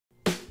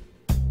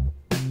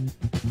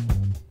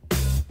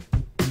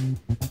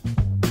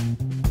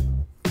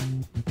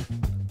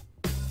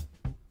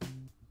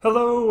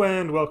Hello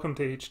and welcome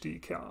to HD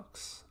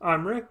Calcs.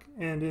 I'm Rick,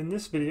 and in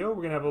this video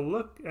we're going to have a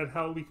look at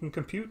how we can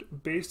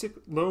compute basic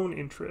loan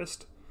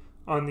interest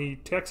on the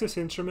Texas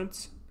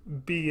Instruments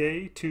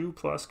BA2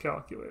 Plus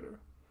calculator.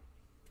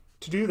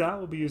 To do that,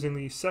 we'll be using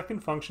the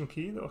second function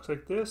key that looks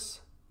like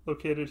this,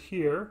 located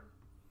here,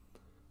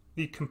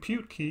 the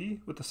compute key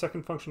with the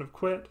second function of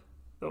quit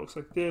that looks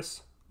like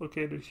this,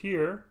 located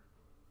here,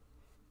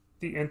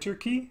 the enter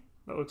key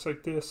that looks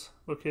like this,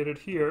 located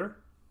here,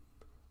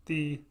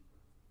 the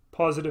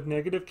positive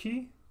negative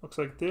key looks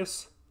like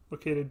this,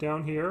 located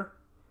down here,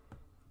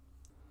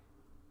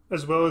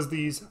 as well as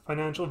these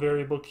financial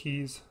variable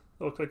keys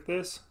that look like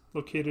this,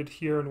 located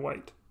here in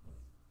white.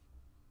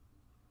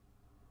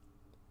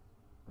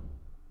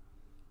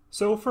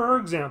 So for our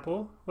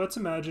example, let's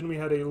imagine we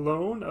had a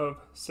loan of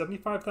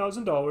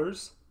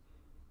 $75,000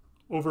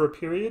 over a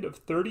period of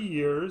 30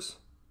 years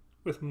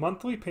with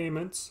monthly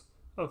payments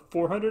of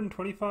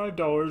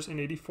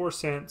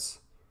 $425.84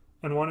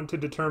 and wanted to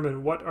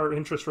determine what our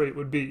interest rate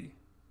would be.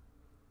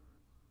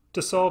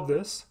 To solve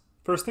this,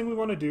 first thing we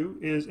want to do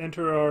is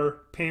enter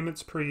our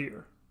payments per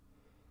year.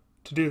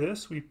 To do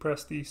this, we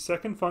press the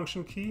second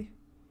function key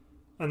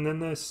and then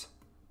this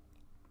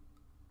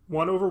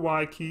 1 over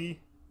y key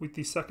with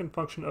the second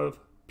function of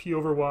p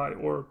over y,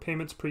 or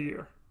payments per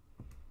year.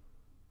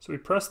 So we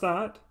press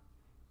that.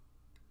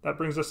 That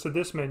brings us to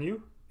this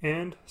menu,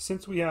 and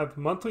since we have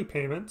monthly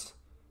payments,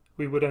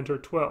 we would enter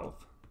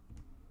 12.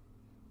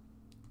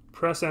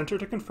 Press enter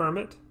to confirm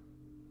it,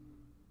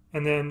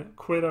 and then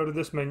quit out of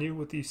this menu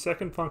with the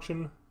second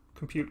function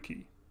compute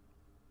key.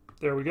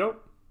 There we go.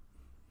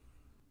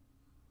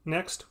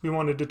 Next, we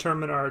want to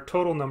determine our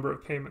total number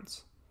of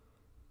payments.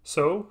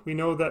 So we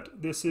know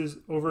that this is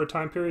over a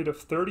time period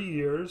of 30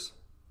 years,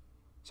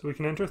 so we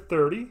can enter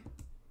 30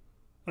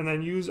 and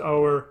then use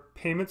our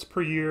payments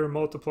per year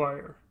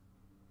multiplier.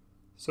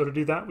 So to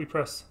do that, we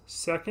press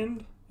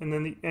second and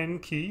then the N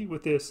key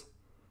with this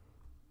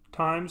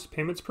times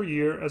payments per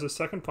year as a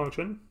second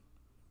function,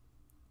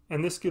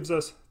 and this gives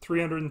us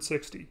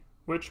 360,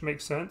 which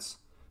makes sense.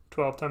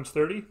 12 times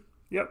 30,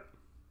 yep.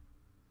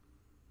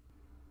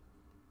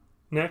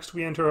 Next,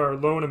 we enter our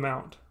loan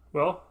amount.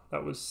 Well,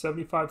 that was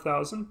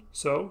 $75,000,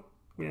 so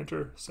we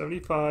enter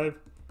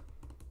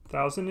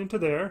 $75,000 into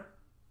there,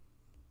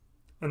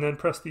 and then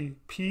press the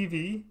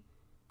PV,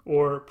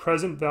 or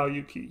present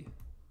value key.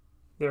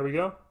 There we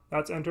go.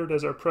 That's entered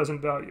as our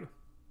present value.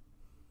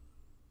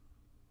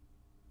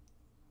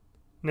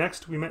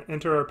 Next, we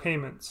enter our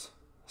payments.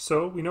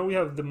 So we know we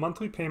have the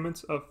monthly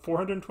payments of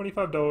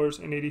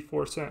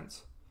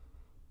 $425.84.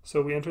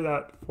 So we enter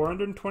that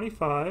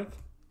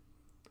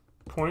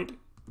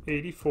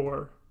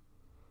 425.84.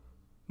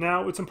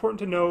 Now it's important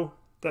to know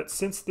that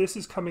since this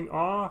is coming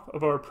off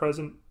of our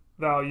present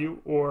value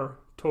or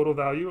total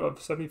value of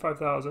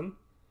 $75,000,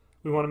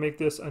 we want to make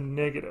this a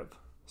negative.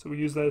 So we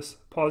use this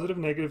positive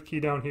negative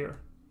key down here.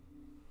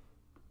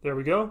 There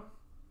we go.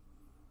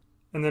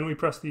 And then we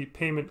press the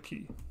payment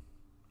key.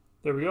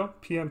 There we go,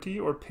 PMT,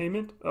 or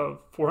payment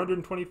of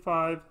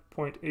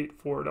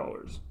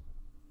 $425.84.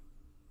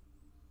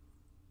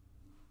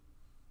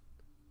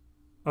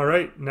 All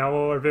right, now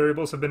all our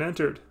variables have been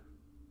entered.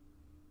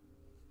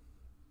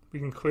 We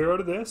can clear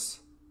out of this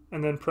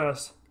and then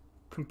press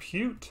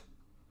compute.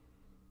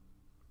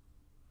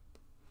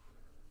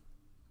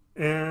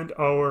 And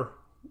our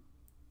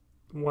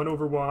 1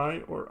 over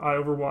y, or I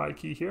over y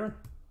key here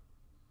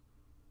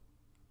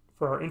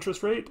for our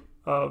interest rate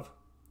of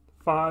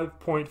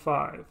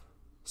 5.5.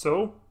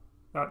 So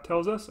that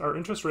tells us our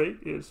interest rate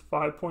is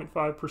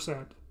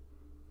 5.5%.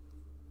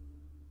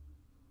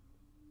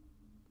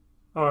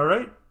 All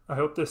right, I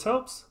hope this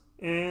helps,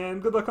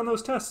 and good luck on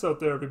those tests out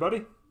there,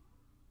 everybody.